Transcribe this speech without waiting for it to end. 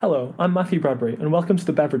Hello, I'm Matthew Bradbury, and welcome to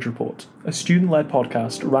The Beveridge Report, a student-led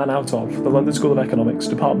podcast ran out of the London School of Economics,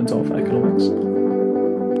 Department of Economics.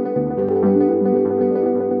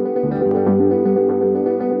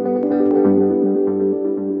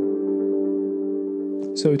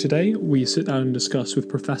 So today we sit down and discuss with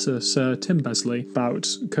Professor Sir Tim Besley about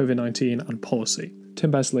COVID-19 and policy. Tim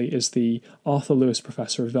Besley is the Arthur Lewis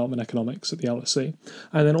Professor of Development Economics at the LSE,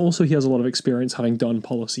 and then also he has a lot of experience having done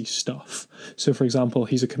policy stuff. So, for example,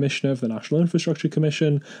 he's a commissioner of the National Infrastructure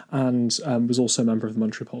Commission and was also a member of the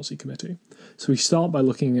Monetary Policy Committee. So we start by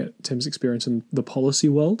looking at Tim's experience in the policy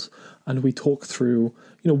world, and we talk through,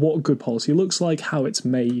 what good policy looks like, how it's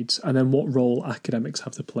made, and then what role academics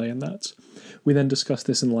have to play in that. We then discuss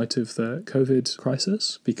this in light of the COVID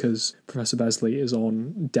crisis, because Professor Besley is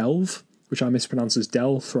on DELV, which I mispronounce as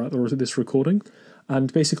Dell throughout this recording.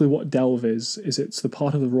 And basically what DELV is it's the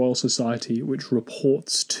part of the Royal Society which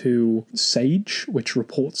reports to SAGE, which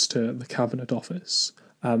reports to the Cabinet Office.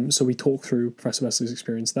 So we talk through Professor Besley's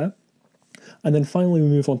experience there. And then finally, we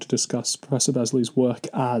move on to discuss Professor Besley's work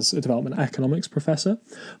as a development economics professor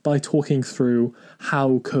by talking through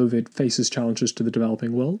how COVID faces challenges to the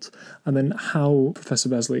developing world, and then how Professor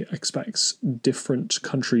Besley expects different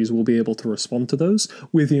countries will be able to respond to those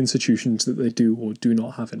with the institutions that they do or do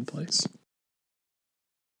not have in place.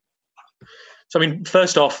 So,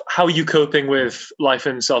 first off, how are you coping with life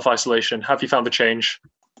in self-isolation? Have you found the change?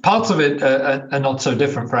 Parts of it are not so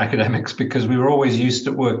different for academics because we were always used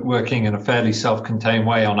to working in a fairly self-contained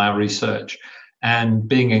way on our research and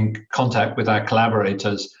being in contact with our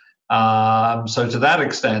collaborators. So to that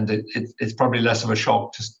extent, it's probably less of a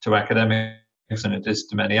shock to academics than it is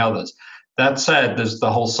to many others. That said, there's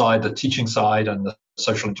the whole side, the teaching side and the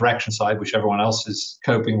social interaction side, which everyone else is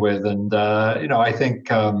coping with. And, I think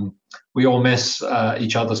we all miss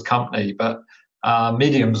each other's company, but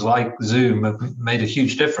mediums like Zoom have made a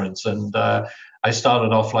huge difference. And I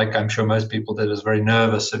started off, like I'm sure most people did, as very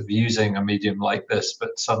nervous of using a medium like this.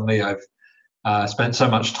 But suddenly I've spent so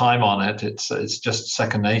much time on it. It's just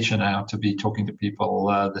second nature now to be talking to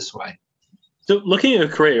people this way. So looking at your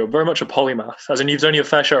career, you're very much a polymath, as in you've done your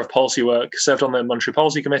fair share of policy work, served on the Monetary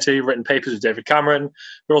Policy Committee, written papers with David Cameron.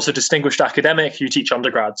 You're also a distinguished academic. You teach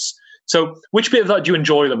undergrads. So which bit of that do you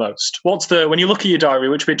enjoy the most? When you look at your diary,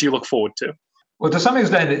 which bit do you look forward to? Well, to some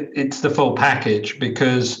extent, it's the full package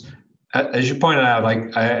because, as you pointed out,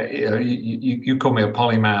 you call me a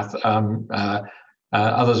polymath.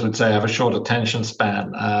 Others would say I have a short attention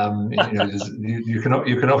span. You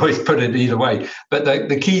can always put it either way. But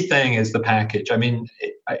the key thing is the package.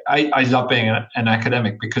 I love being an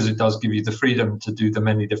academic because it does give you the freedom to do the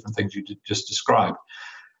many different things you just described.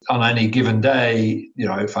 On any given day,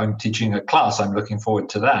 if I'm teaching a class, I'm looking forward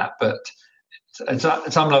to that. But at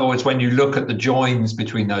some level, it's when you look at the joins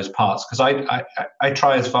between those parts, because I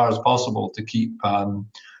try as far as possible to keep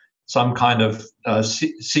some kind of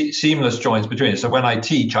seamless joins between it. So when I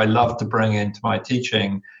teach, I love to bring into my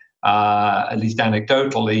teaching, at least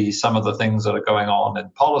anecdotally, some of the things that are going on in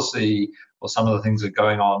policy or some of the things that are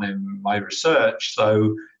going on in my research.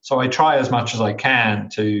 So I try as much as I can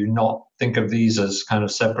to not think of these as kind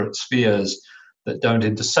of separate spheres that don't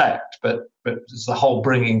intersect, but it's the whole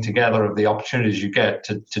bringing together of the opportunities you get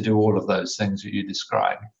to do all of those things that you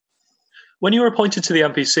describe. When you were appointed to the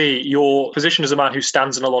MPC, your position as a man who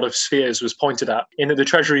stands in a lot of spheres was pointed at, in that the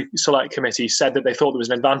Treasury Select Committee said that they thought there was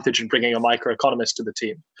an advantage in bringing a microeconomist to the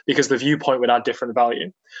team because the viewpoint would add different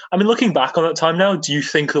value. Looking back on that time now, do you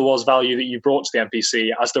think there was value that you brought to the MPC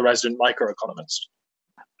as the resident microeconomist?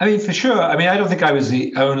 For sure. I don't think I was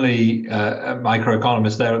the only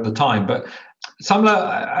microeconomist there at the time, but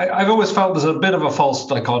I've always felt there's a bit of a false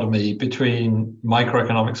dichotomy between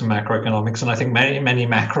microeconomics and macroeconomics, and I think many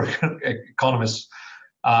macroeconomists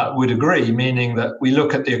would agree, meaning that we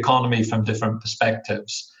look at the economy from different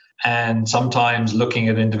perspectives, and sometimes looking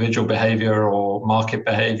at individual behavior or market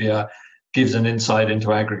behavior gives an insight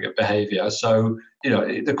into aggregate behavior. So,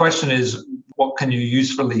 the question is, what can you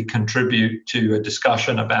usefully contribute to a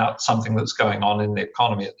discussion about something that's going on in the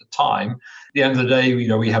economy at the time? At the end of the day,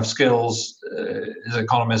 we have skills as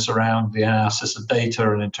economists around the analysis of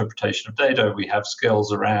data and interpretation of data. We have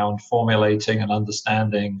skills around formulating and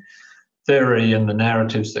understanding theory and the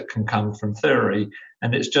narratives that can come from theory.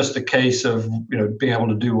 And it's just a case of being able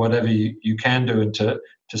to do whatever you can do, and to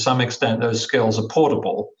some extent those skills are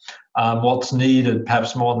portable. What's needed,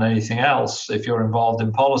 perhaps more than anything else, if you're involved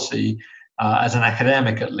in policy, as an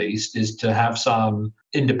academic at least, is to have some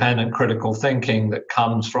independent critical thinking that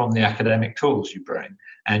comes from the academic tools you bring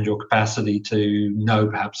and your capacity to know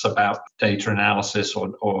perhaps about data analysis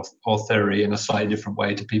or theory in a slightly different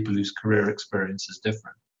way to people whose career experience is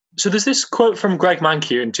different. So there's this quote from Greg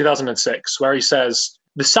Mankiw in 2006 where he says,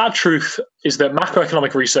 "The sad truth is that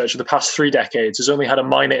macroeconomic research of the past 3 decades has only had a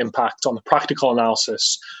minor impact on the practical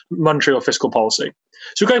analysis, monetary or fiscal policy."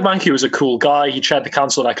 So Greg Mankiw was a cool guy. He chaired the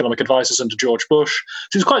Council of Economic Advisors under George Bush.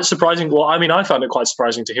 So it was quite surprising. Well, I mean, I found it quite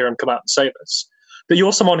surprising to hear him come out and say this. But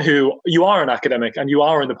you're someone you are an academic and you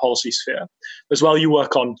are in the policy sphere. As well, you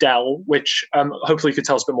work on Dell, which hopefully you could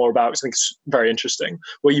tell us a bit more about, because I think it's very interesting,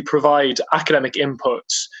 where you provide academic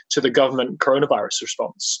inputs to the government coronavirus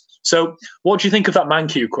response. So what do you think of that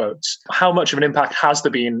Mankiw quote? How much of an impact has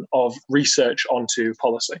there been of research onto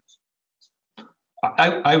policy?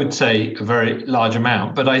 I would say a very large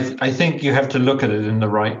amount, but I think you have to look at it in the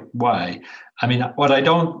right way. I mean,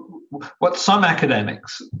 what some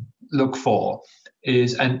academics look for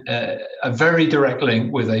is a very direct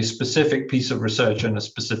link with a specific piece of research and a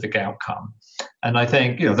specific outcome. And I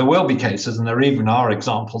think, there will be cases, and there even are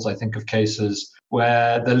examples, I think, of cases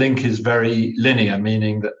where the link is very linear,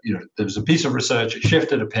 meaning that, there was a piece of research, it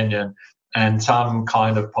shifted opinion and some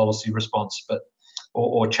kind of policy response,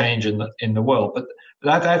 or change in the world. But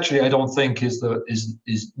that actually, I don't think is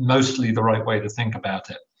mostly the right way to think about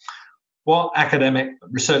it. What academic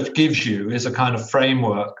research gives you is a kind of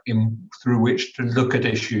framework through which to look at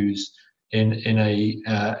issues in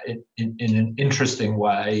an interesting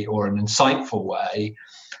way or an insightful way,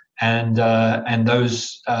 and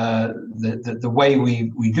those the way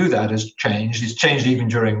we do that has changed. It's changed even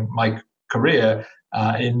during my career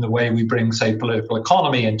in the way we bring, say, political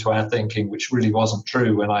economy into our thinking, which really wasn't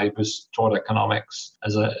true when I was taught economics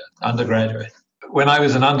as an undergraduate. When I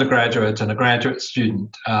was an undergraduate and a graduate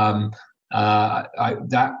student,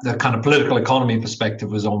 the kind of political economy perspective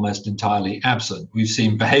was almost entirely absent. We've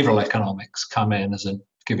seen behavioral economics come in as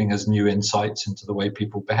giving us new insights into the way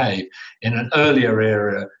people behave. In an earlier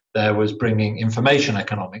era, there was bringing information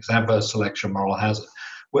economics, adverse selection, moral hazard.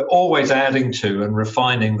 We're always adding to and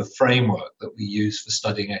refining the framework that we use for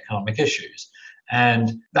studying economic issues.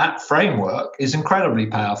 And that framework is incredibly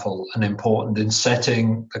powerful and important in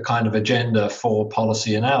setting the kind of agenda for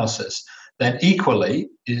policy analysis. Then equally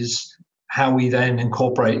is how we then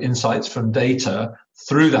incorporate insights from data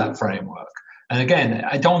through that framework. And again,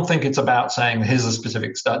 I don't think it's about saying, here's a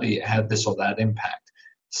specific study, it had this or that impact.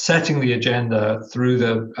 Setting the agenda through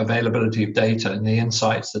the availability of data and the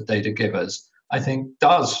insights that data give us, I think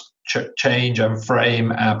does change and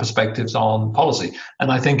frame our perspectives on policy. And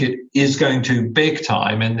I think it is going to big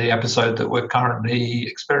time in the episode that we're currently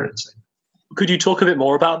experiencing. Could you talk a bit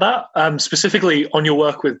more about that, specifically on your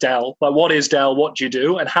work with Dell? Like, what is Dell, what do you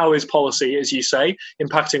do, and how is policy, as you say,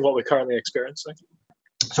 impacting what we're currently experiencing?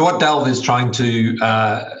 So what Dell is trying to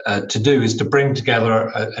do is to bring together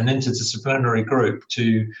an interdisciplinary group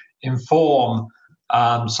to inform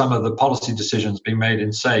some of the policy decisions being made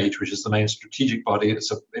in SAGE, which is the main strategic body. It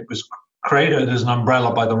was created as an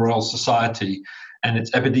umbrella by the Royal Society, and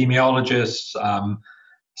it's epidemiologists,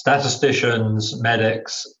 statisticians,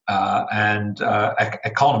 medics, and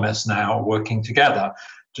economists now working together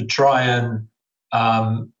to try and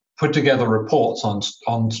put together reports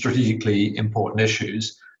on strategically important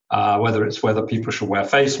issues, whether people should wear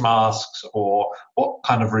face masks or what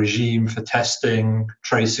kind of regime for testing,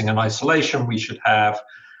 tracing, and isolation we should have.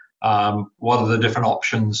 What are the different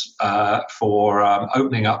options for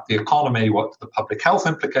opening up the economy? What are the public health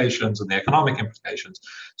implications and the economic implications?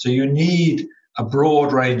 So you need a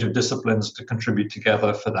broad range of disciplines to contribute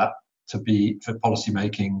together for that for policy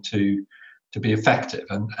making to be effective,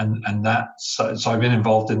 and that's so I've been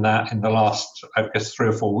involved in that in the last, I guess, 3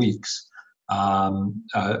 or 4 weeks on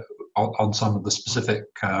some of the specific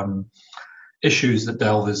issues that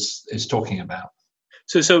Dell is talking about.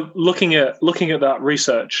 So looking at that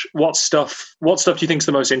research, what stuff do you think is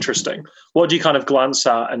the most interesting? What do you kind of glance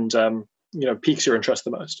at and piques your interest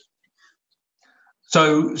the most?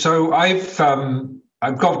 So I've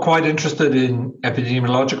got quite interested in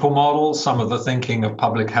epidemiological models, some of the thinking of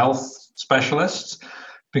public health specialists,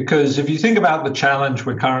 because if you think about the challenge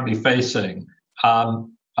we're currently facing,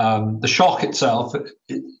 the shock itself,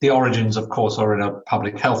 the origins, of course, are in a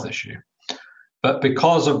public health issue. But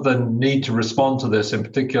because of the need to respond to this, in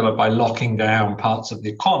particular by locking down parts of the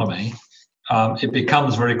economy, it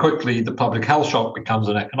becomes very quickly, the public health shock becomes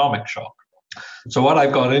an economic shock. So what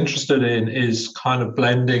I've got interested in is kind of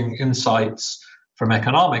blending insights from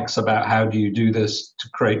economics about how do you do this to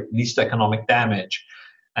create least economic damage,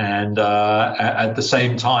 and at the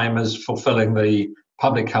same time as fulfilling the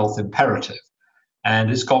public health imperative. And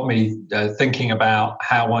it's got me thinking about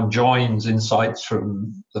how one joins insights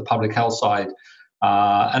from the public health side.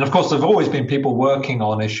 And of course, there have always been people working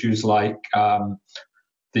on issues like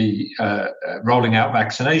the rolling out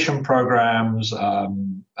vaccination programs,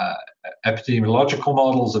 epidemiological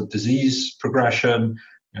models of disease progression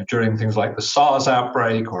during things like the SARS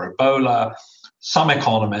outbreak or Ebola. Some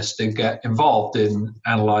economists did get involved in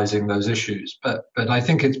analyzing those issues, but I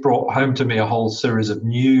think it's brought home to me a whole series of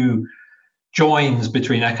new joins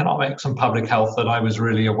between economics and public health that I was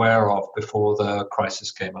really aware of before the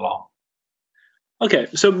crisis came along. Okay,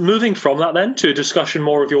 so moving from that then to a discussion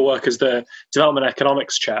more of your work as the Development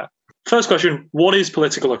Economics Chair. First question, what is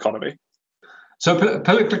political economy? So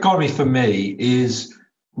political economy for me is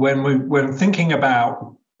when thinking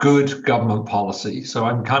about good government policy. So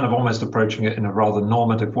I'm kind of almost approaching it in a rather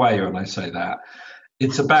normative way when I say that.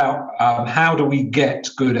 It's about how do we get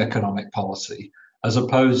good economic policy, as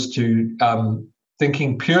opposed to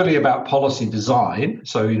thinking purely about policy design.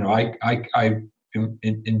 So, I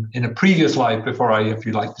in a previous life before I, if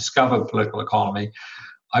you like, discovered political economy,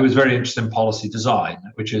 I was very interested in policy design,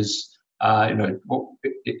 which is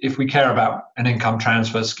if we care about an income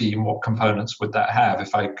transfer scheme, what components would that have?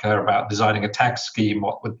 If I care about designing a tax scheme,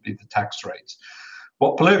 what would be the tax rates?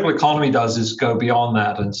 What political economy does is go beyond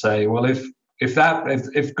that and say, well,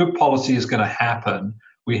 if good policy is going to happen,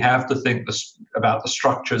 we have to think about the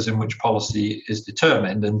structures in which policy is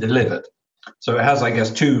determined and delivered. So it has, I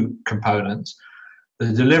guess, two components.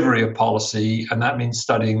 The delivery of policy, and that means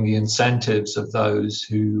studying the incentives of those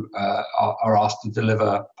who are asked to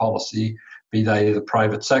deliver policy, be they the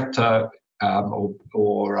private sector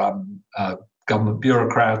or government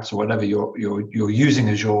bureaucrats or whatever you're using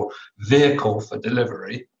as your vehicle for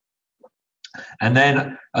delivery. And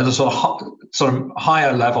then at a sort of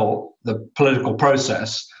higher level, the political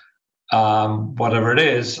process, whatever it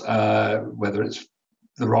is, whether it's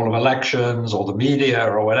the role of elections or the media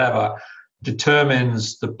or whatever,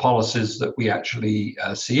 determines the policies that we actually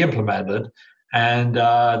see implemented. And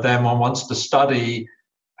then one wants to study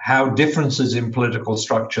how differences in political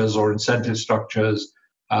structures or incentive structures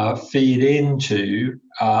feed into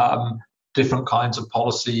different kinds of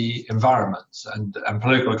policy environments. And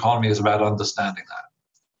political economy is about understanding that.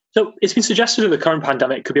 So it's been suggested that the current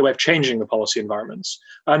pandemic could be a way of changing the policy environments.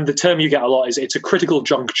 And the term you get a lot is it's a critical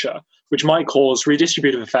juncture, which might cause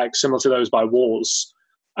redistributive effects similar to those by wars.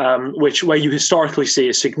 Where you historically see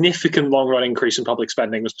a significant long-run increase in public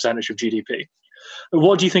spending as a percentage of GDP.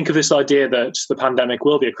 What do you think of this idea that the pandemic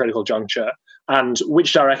will be a critical juncture, and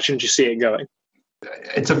which direction do you see it going?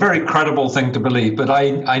 It's a very credible thing to believe, but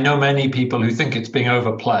I know many people who think it's being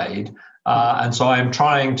overplayed. And so I'm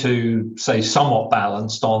trying to say somewhat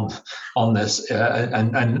balanced on this,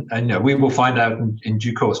 and we will find out in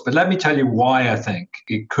due course. But let me tell you why I think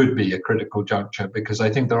it could be a critical juncture, because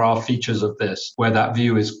I think there are features of this where that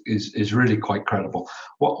view is really quite credible.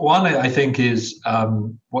 One, I think, is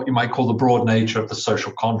what you might call the broad nature of the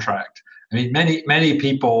social contract. I mean, many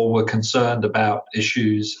people were concerned about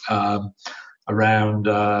issues around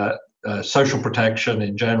social protection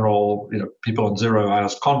in general. People on 0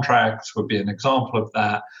 hours contracts would be an example of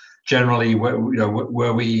that. Generally,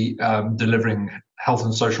 were we delivering health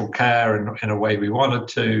and social care in a way we wanted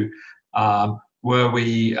to? Were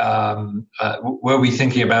we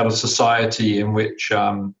thinking about a society in which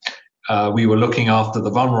we were looking after the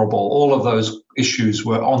vulnerable? All of those issues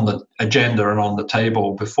were on the agenda and on the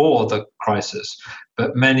table before the crisis,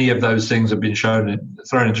 but many of those things have been thrown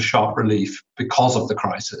into sharp relief because of the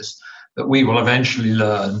crisis. That we will eventually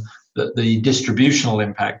learn that the distributional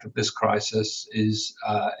impact of this crisis is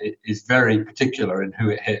very particular in who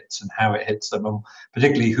it hits and how it hits them, and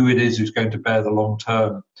particularly who it is who's going to bear the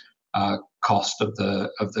long-term cost of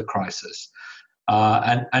the crisis.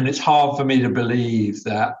 And it's hard for me to believe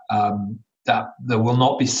that there will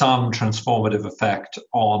not be some transformative effect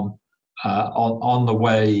on the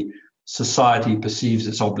way society perceives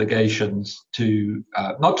its obligations to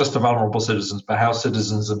not just to vulnerable citizens, but how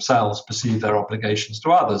citizens themselves perceive their obligations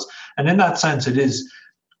to others. And in that sense, it is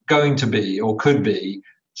going to be, or could be,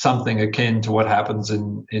 something akin to what happens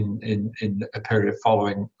in a period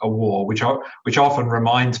following a war, which often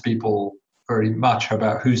reminds people very much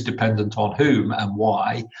about who's dependent on whom and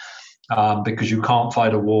why, because you can't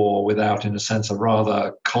fight a war without, in a sense, a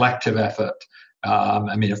rather collective effort.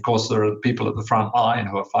 I mean, of course, there are people at the front line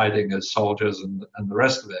who are fighting as soldiers and the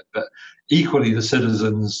rest of it, but equally the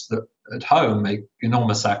citizens at home make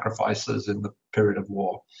enormous sacrifices in the period of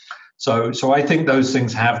war. So I think those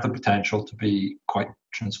things have the potential to be quite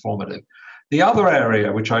transformative. The other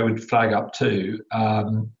area which I would flag up too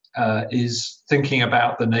is thinking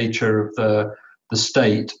about the nature of the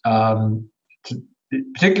state,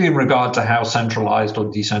 particularly in regard to how centralized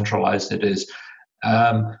or decentralized it is.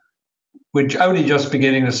 we're only just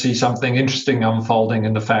beginning to see something interesting unfolding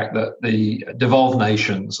in the fact that the devolved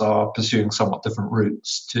nations are pursuing somewhat different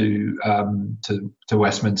routes to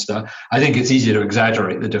Westminster. I think it's easier to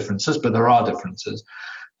exaggerate the differences, but there are differences.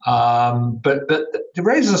 But it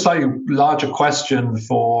raises a slightly larger question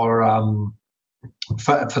for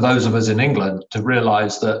those of us in England to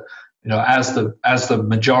realise that, as the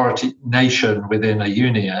majority nation within a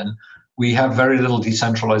union, we have very little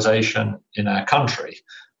decentralisation in our country.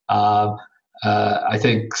 I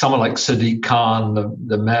think someone like Sadiq Khan,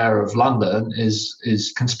 the mayor of London,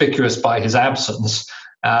 is conspicuous by his absence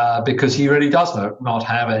because he really does not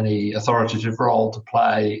have any authoritative role to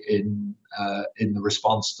play in the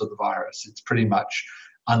response to the virus. It's pretty much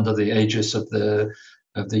under the aegis of the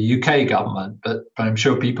UK government, but I'm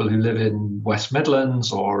sure people who live in West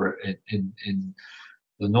Midlands or in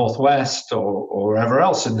the Northwest or wherever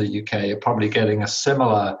else in the UK are probably getting a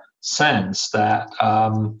similar sense that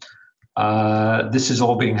this is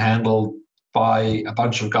all being handled by a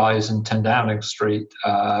bunch of guys in 10 Downing Street.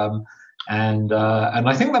 And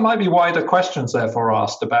I think there might be wider questions therefore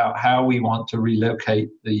asked about how we want to relocate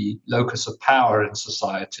the locus of power in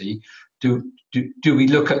society. Do we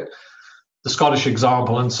look at the Scottish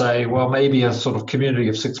example and say, well, maybe a sort of community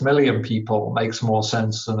of 6 million people makes more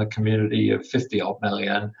sense than a community of 50 odd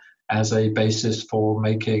million as a basis for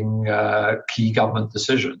making key government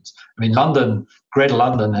decisions? I mean, Greater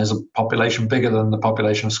London has a population bigger than the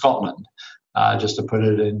population of Scotland, just to put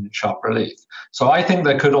it in sharp relief. So I think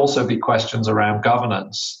there could also be questions around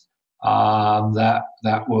governance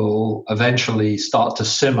that will eventually start to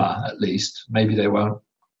simmer, at least. Maybe they won't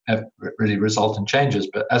really result in changes.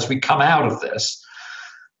 But as we come out of this,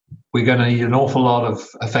 we're going to need an awful lot of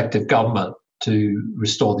effective government to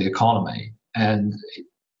restore the economy. And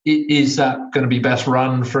is that going to be best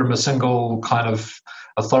run from a single kind of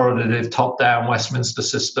authoritative top-down Westminster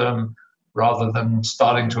system rather than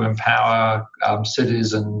starting to empower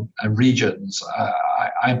cities and regions?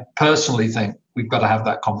 I personally think we've got to have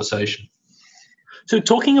that conversation. So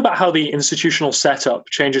talking about how the institutional setup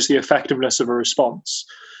changes the effectiveness of a response,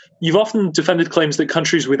 you've often defended claims that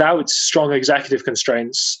countries without strong executive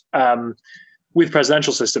constraints, with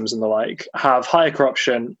presidential systems and the like, have higher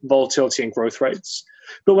corruption, volatility, and growth rates.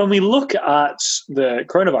 But when we look at the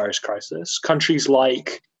coronavirus crisis, countries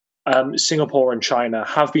like Singapore and China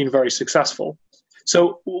have been very successful.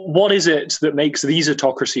 So what is it that makes these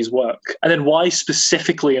autocracies work? And then why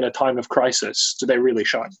specifically in a time of crisis do they really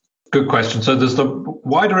shine? Good question. So there's the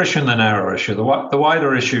wider issue and the narrower issue. The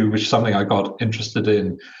wider issue, which is something I got interested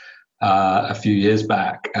in a few years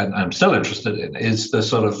back, and I'm still interested in, is the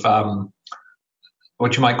sort of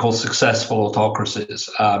what you might call successful autocracies.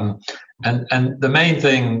 And the main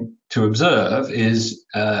thing to observe is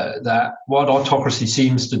that what autocracy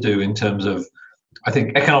seems to do in terms of, I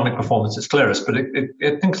think economic performance is clearest, but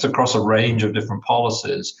it thinks across a range of different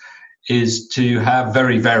policies, is to have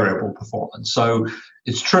very variable performance. So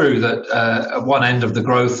it's true that at one end of the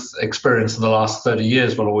growth experience in the last 30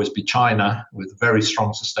 years will always be China with very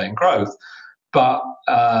strong sustained growth. But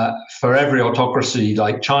for every autocracy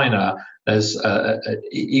like China, there's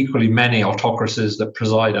equally many autocracies that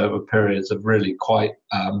preside over periods of really quite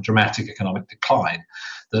dramatic economic decline.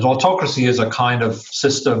 That autocracy is a kind of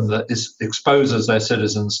system that exposes their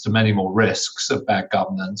citizens to many more risks of bad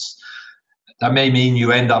governance. That may mean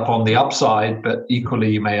you end up on the upside, but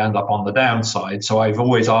equally you may end up on the downside. So I've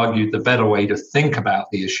always argued the better way to think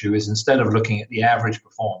about the issue is, instead of looking at the average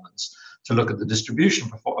performance, to look at the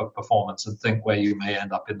distribution of performance and think where you may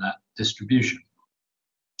end up in that distribution.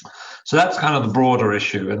 So that's kind of the broader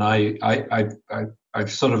issue. And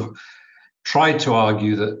I've sort of tried to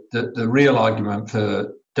argue that the real argument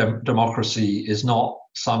for democracy is not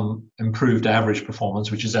some improved average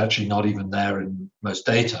performance, which is actually not even there in most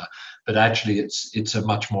data, but actually it's a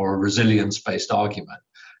much more resilience-based argument.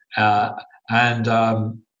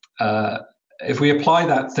 If we apply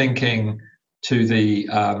that thinking to the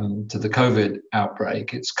COVID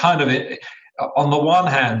outbreak, it's kind of on the one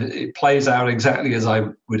hand, it plays out exactly as I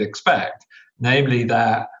would expect, namely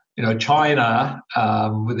that China,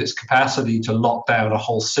 with its capacity to lock down a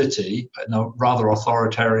whole city in a rather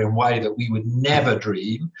authoritarian way that we would never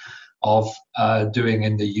dream of doing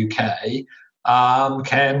in the UK,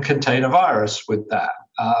 can contain a virus with that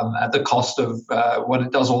at the cost of what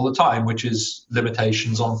it does all the time, which is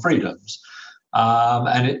limitations on freedoms.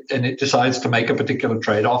 And it decides to make a particular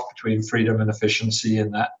trade-off between freedom and efficiency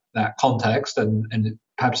in that context, and it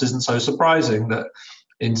perhaps isn't so surprising that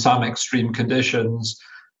in some extreme conditions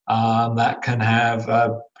that can have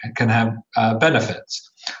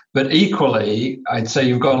benefits. But equally, I'd say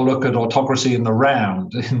you've got to look at autocracy in the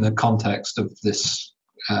round in the context of this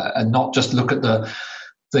and not just look at the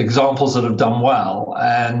examples that have done well.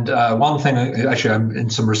 And one thing, actually, in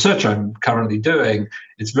some research I'm currently doing,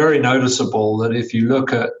 it's very noticeable that if you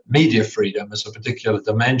look at media freedom as a particular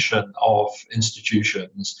dimension of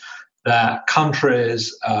institutions, that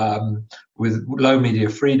countries with low media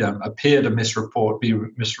freedom appear to be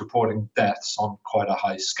misreporting deaths on quite a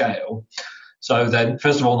high scale. So then,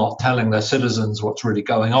 first of all, not telling their citizens what's really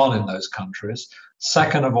going on in those countries.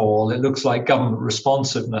 Second of all, it looks like government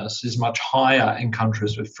responsiveness is much higher in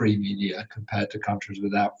countries with free media compared to countries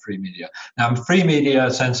without free media. Now, free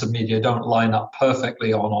media, sense of media don't line up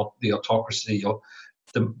perfectly on the autocracy or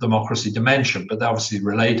the democracy dimension, but they're obviously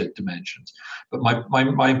related dimensions. But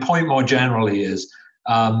my point more generally is,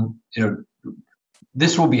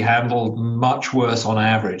 this will be handled much worse on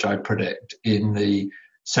average, I predict, in the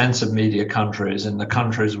sense of media countries, in the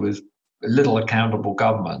countries with little accountable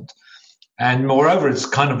government. And moreover, it's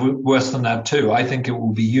kind of worse than that too. I think it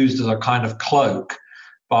will be used as a kind of cloak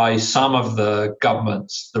by some of the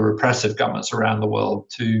governments, the repressive governments around the world,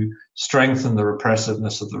 to strengthen the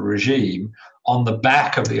repressiveness of the regime on the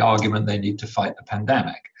back of the argument they need to fight the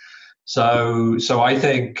pandemic. So I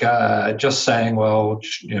think just saying, well,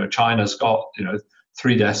 China's got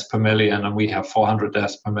 3 deaths per million and we have 400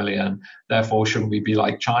 deaths per million, therefore shouldn't we be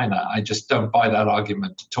like China? I just don't buy that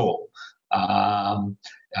argument at all.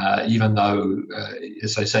 Even though,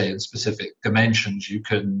 as I say, in specific dimensions, you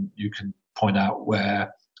can point out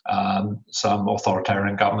where some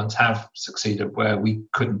authoritarian governments have succeeded where we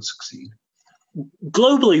couldn't succeed.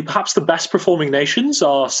 Globally, perhaps the best performing nations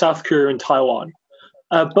are South Korea and Taiwan,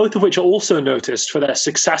 both of which are also noticed for their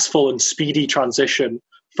successful and speedy transition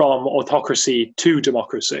from autocracy to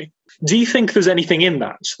democracy. Do you think there's anything in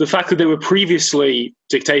that? The fact that they were previously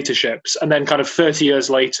dictatorships and then kind of 30 years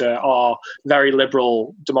later are very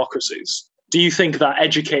liberal democracies. Do you think that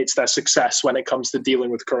educates their success when it comes to dealing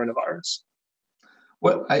with coronavirus?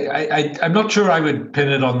 Well, I'm not sure I would pin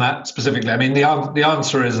it on that specifically. I mean, the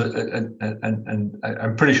answer is, and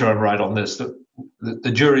I'm pretty sure I'm right on this, that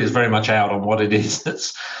the jury is very much out on what it is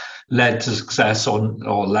that's led to success or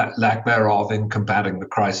lack thereof in combating the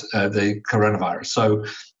coronavirus.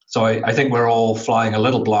 So I think we're all flying a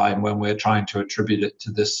little blind when we're trying to attribute it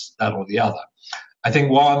to this, that, or the other. I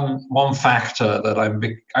think one factor that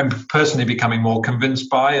I'm personally becoming more convinced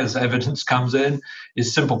by as evidence comes in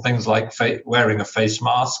is simple things like wearing of face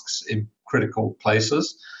masks in critical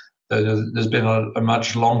places. There's been a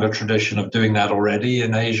much longer tradition of doing that already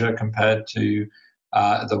in Asia compared to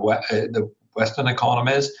the Western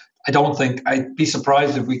economies. I'd be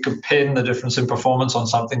surprised if we could pin the difference in performance on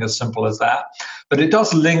something as simple as that. But it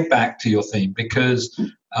does link back to your theme because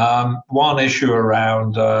one issue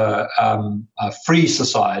around a free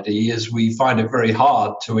society is we find it very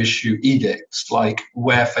hard to issue edicts like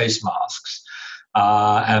wear face masks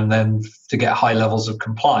and then to get high levels of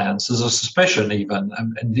compliance. There's a suspicion even,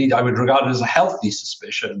 and indeed I would regard it as a healthy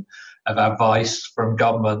suspicion of advice from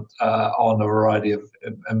government on a variety of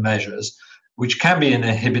measures, which can be an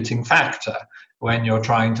inhibiting factor when you're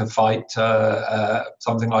trying to fight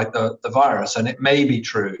something like the virus. And it may be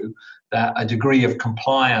true that a degree of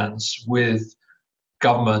compliance with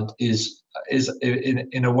government is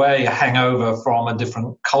in a way a hangover from a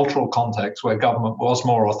different cultural context where government was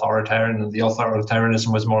more authoritarian and the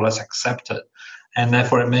authoritarianism was more or less accepted. And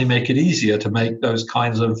therefore it may make it easier to make those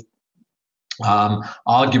kinds of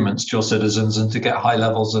arguments to your citizens and to get high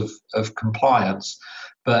levels of compliance.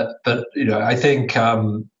 But I think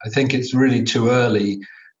it's really too early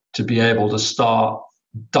to be able to start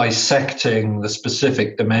dissecting the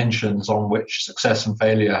specific dimensions on which success and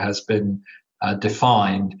failure has been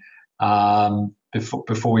defined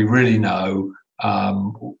before we really know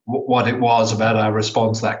what it was about our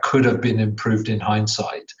response that could have been improved in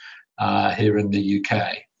hindsight here in the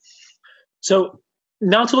UK. So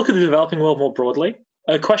now to look at the developing world more broadly.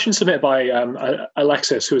 A question submitted by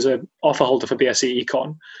Alexis, who is an offer holder for BSc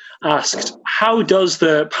Econ, asked, how does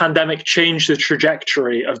the pandemic change the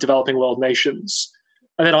trajectory of developing world nations?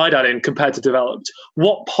 And then I'd add in, compared to developed.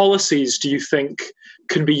 What policies do you think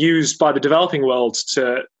can be used by the developing world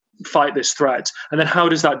to fight this threat? And then how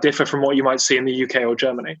does that differ from what you might see in the UK or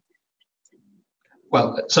Germany?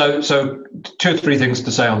 Well, so 2 or 3 things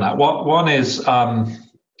to say on that. One is,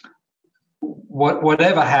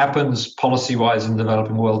 whatever happens policy-wise in the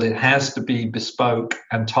developing world, it has to be bespoke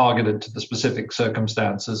and targeted to the specific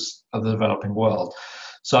circumstances of the developing world.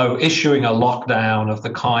 So issuing a lockdown of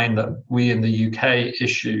the kind that we in the UK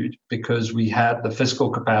issued because we had the fiscal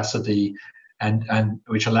capacity and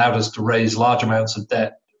which allowed us to raise large amounts of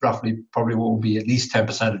debt, roughly probably will be at least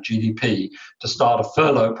 10% of GDP, to start a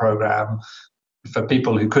furlough program for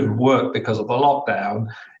people who couldn't work because of the lockdown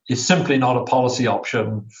is simply not a policy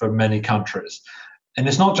option for many countries. And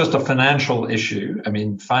it's not just a financial issue. I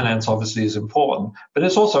mean, finance obviously is important, but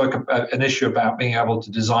it's also an issue about being able to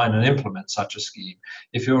design and implement such a scheme.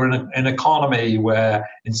 If you're in an economy where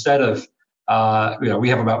instead of, we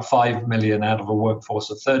have about 5 million out of a workforce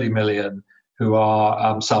of 30 million who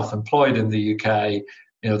are self-employed in the UK,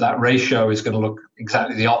 that ratio is going to look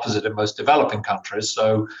exactly the opposite in most developing countries.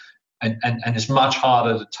 So, and it's much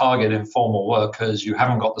harder to target informal workers. You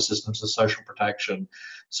haven't got the systems of social protection.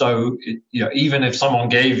 So, even if someone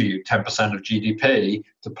gave you 10% of GDP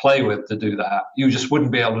to play with to do that, you just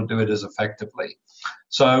wouldn't be able to do it as effectively.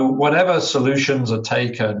 So whatever solutions are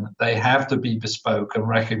taken, they have to be bespoke and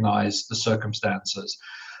recognize the circumstances.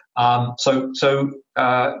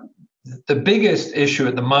 The biggest issue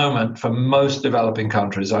at the moment for most developing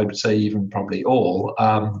countries, I would say even probably all,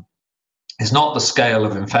 is not the scale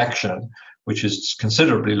of infection, which is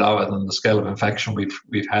considerably lower than the scale of infection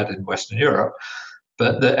we've had in Western Europe,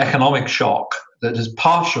 but the economic shock that has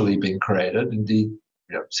partially been created, indeed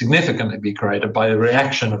significantly been created by the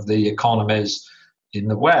reaction of the economies in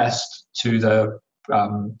the West to the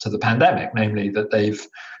pandemic, namely that they've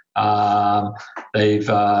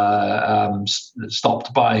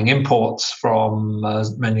stopped buying imports from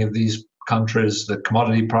many of these countries, the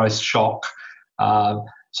commodity price shock.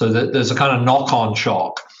 So that there's a kind of knock-on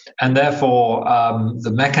shock. And therefore,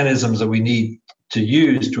 the mechanisms that we need to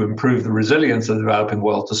use to improve the resilience of the developing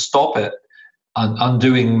world to stop it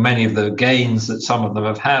undoing many of the gains that some of them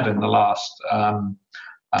have had in the last,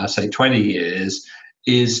 say, 20 years,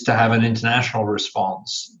 is to have an international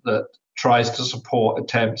response that tries to support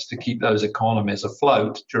attempts to keep those economies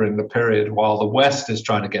afloat during the period while the West is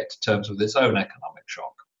trying to get to terms with its own economic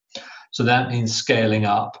shock. So that means scaling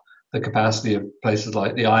up the capacity of places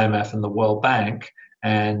like the IMF and the World Bank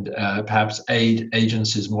and perhaps aid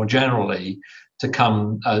agencies more generally to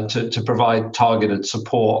come to provide targeted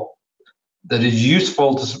support that is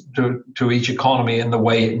useful to each economy in the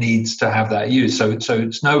way it needs to have that use. So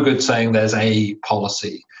it's no good saying there's a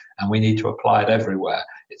policy and we need to apply it everywhere.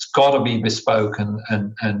 It's got to be bespoke and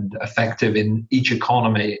effective in each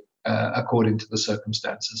economy according to the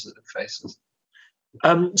circumstances that it faces.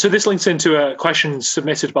 So this links into a question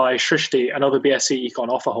submitted by Shrishti, another BSc Econ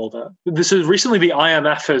offer holder. This is recently the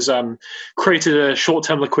IMF has created a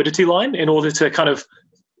short-term liquidity line in order to kind of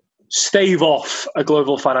stave off a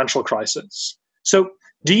global financial crisis. So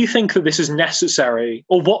do you think that this is necessary,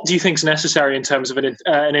 or what do you think is necessary in terms of an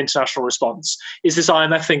international response? Is this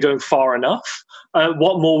IMF thing going far enough?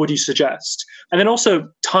 What more would you suggest? And then also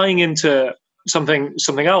tying into something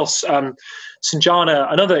else,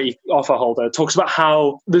 Sanjana, another offer holder, talks about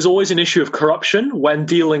how there's always an issue of corruption when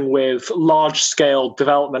dealing with large-scale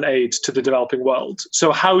development aid to the developing world.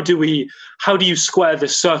 So how do you square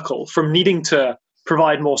this circle from needing to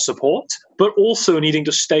provide more support, but also needing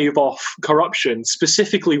to stave off corruption,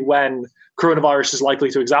 specifically when coronavirus is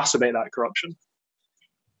likely to exacerbate that corruption?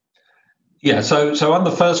 Yeah, so on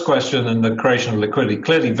the first question and the creation of liquidity,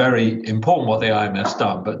 clearly very important what the IMF's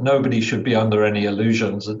done, but nobody should be under any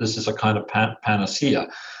illusions that this is a kind of panacea.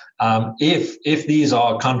 If these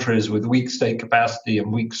are countries with weak state capacity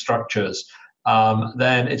and weak structures,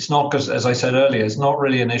 then it's not, because as I said earlier, it's not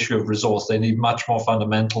really an issue of resource. They need much more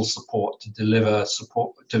fundamental support to deliver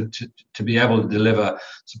support, to be able to deliver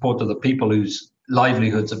support to the people whose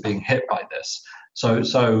livelihoods are being hit by this.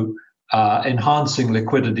 So enhancing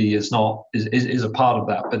liquidity is a part of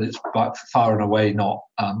that, but it's by far and away not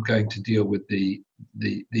going to deal with the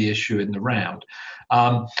issue in the round.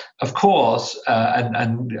 Of course,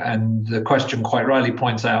 and the question quite rightly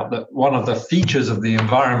points out that one of the features of the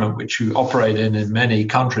environment which you operate in many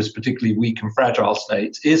countries, particularly weak and fragile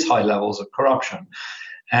states, is high levels of corruption,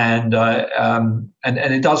 and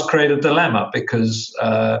it does create a dilemma because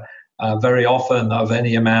very often of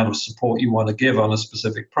any amount of support you want to give on a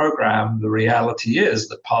specific program, the reality is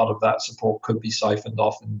that part of that support could be siphoned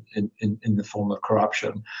off in the form of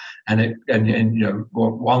corruption. And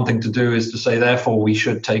one thing to do is to say, therefore, we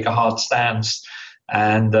should take a hard stance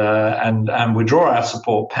and withdraw our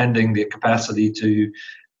support pending the capacity to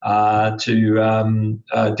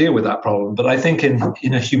deal with that problem. But I think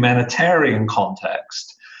in a humanitarian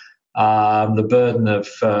context, the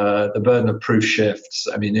burden of proof shifts.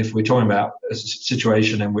 I mean, if we're talking about a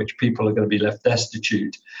situation in which people are going to be left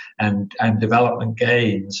destitute and development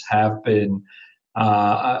gains have been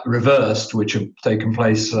reversed, which have taken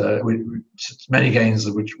place, many gains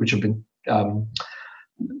which have been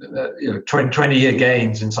 20-year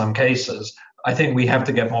gains in some cases, I think we have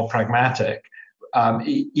to get more pragmatic.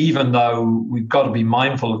 Even though we've got to be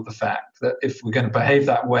mindful of the fact that if we're going to behave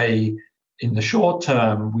that way in the short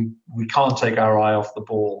term, we can't take our eye off the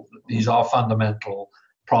ball. These are fundamental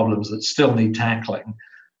problems that still need tackling.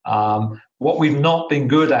 What we've not been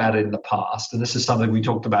good at in the past, and this is something we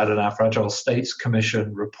talked about in our Fragile States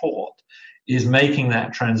Commission report, is making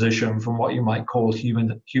that transition from what you might call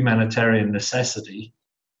humanitarian necessity,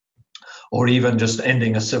 or even just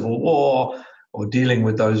ending a civil war, or dealing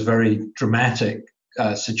with those very dramatic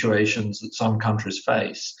situations that some countries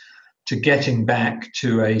face, to getting back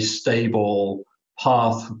to a stable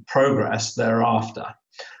path of progress thereafter.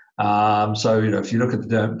 So, if you look at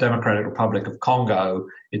the Democratic Republic of Congo,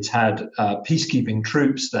 it's had peacekeeping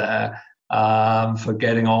troops there for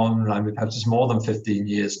getting on, perhaps it's more than 15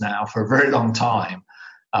 years now, for a very long time,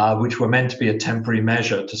 which were meant to be a temporary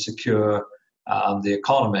measure to secure the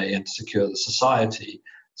economy and to secure the society.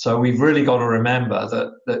 So we've really got to remember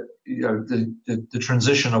that the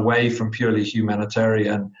transition away from purely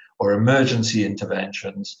humanitarian or emergency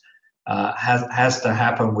interventions has to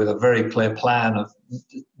happen with a very clear plan of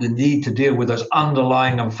the need to deal with those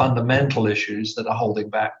underlying and fundamental issues that are holding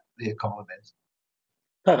back the economies.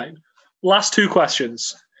 Perfect. Last two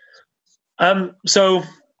questions. So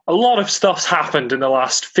a lot of stuff's happened in the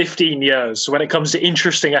last 15 years when it comes to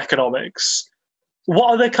interesting economics.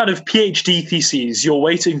 What are the kind of PhD theses you're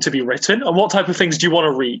waiting to be written, and what type of things do you want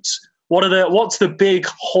to read? What's the big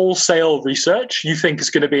wholesale research you think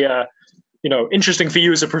is going to be interesting for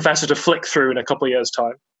you as a professor to flick through in a couple of years'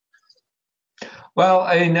 time? Well,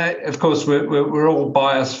 of course, we're all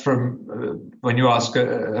biased from when you ask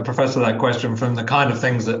a professor that question from the kind of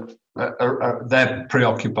things that they're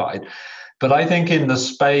preoccupied. But I think in the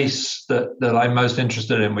space that I'm most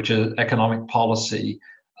interested in, which is economic policy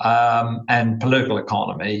and political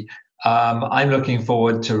economy, I'm looking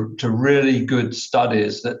forward to really good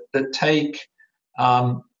studies that take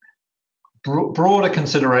broader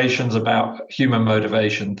considerations about human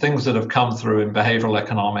motivation, things that have come through in behavioral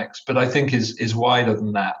economics, but I think is wider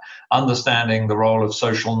than that. Understanding the role of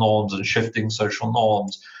social norms and shifting social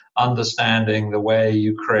norms, understanding the way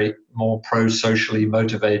you create more pro-socially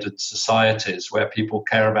motivated societies where people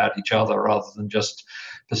care about each other rather than just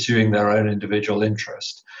pursuing their own individual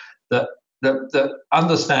interest. That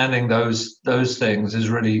understanding those things is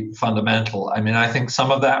really fundamental. I think some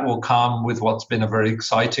of that will come with what's been a very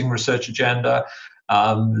exciting research agenda,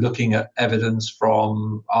 looking at evidence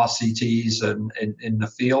from RCTs and in the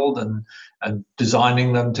field and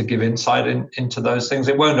designing them to give insight into those things.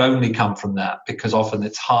 It won't only come from that, because often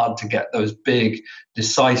it's hard to get those big,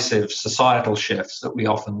 decisive societal shifts that we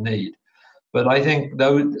often need. But I think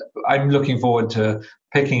I'm looking forward to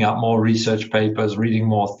picking up more research papers, reading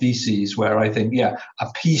more theses where I think, a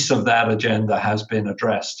piece of that agenda has been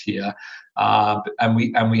addressed here. And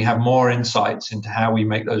we have more insights into how we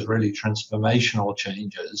make those really transformational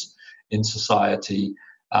changes in society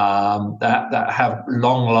that have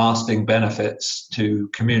long-lasting benefits to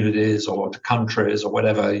communities or to countries or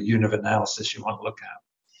whatever unit of analysis you want to look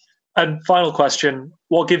at. And final question,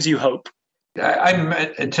 what gives you hope? I'm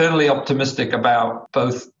eternally optimistic about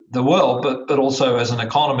both the world, but also as an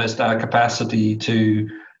economist, our capacity to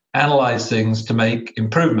analyze things to make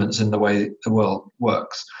improvements in the way the world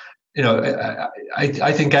works.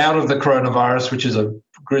 I think out of the coronavirus, which is a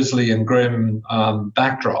grisly and grim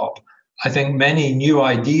backdrop, I think many new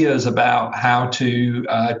ideas about how to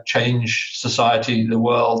change society, the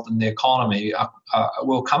world, and the economy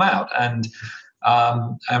will come out. And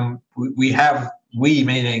we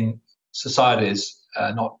meaning societies,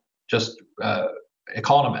 not just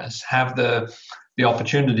economists, have the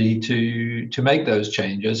opportunity to make those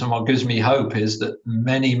changes. And what gives me hope is that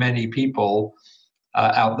many people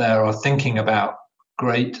out there are thinking about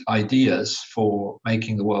great ideas for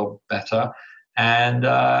making the world better, and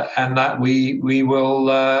that we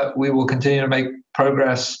will continue to make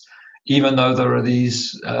progress, even though there are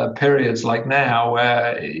these periods like now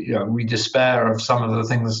where we despair of some of the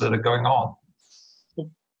things that are going on.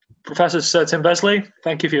 Professor Sir Tim Besley,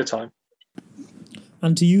 thank you for your time.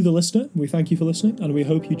 And to you, the listener, we thank you for listening, and we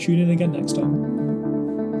hope you tune in again next time.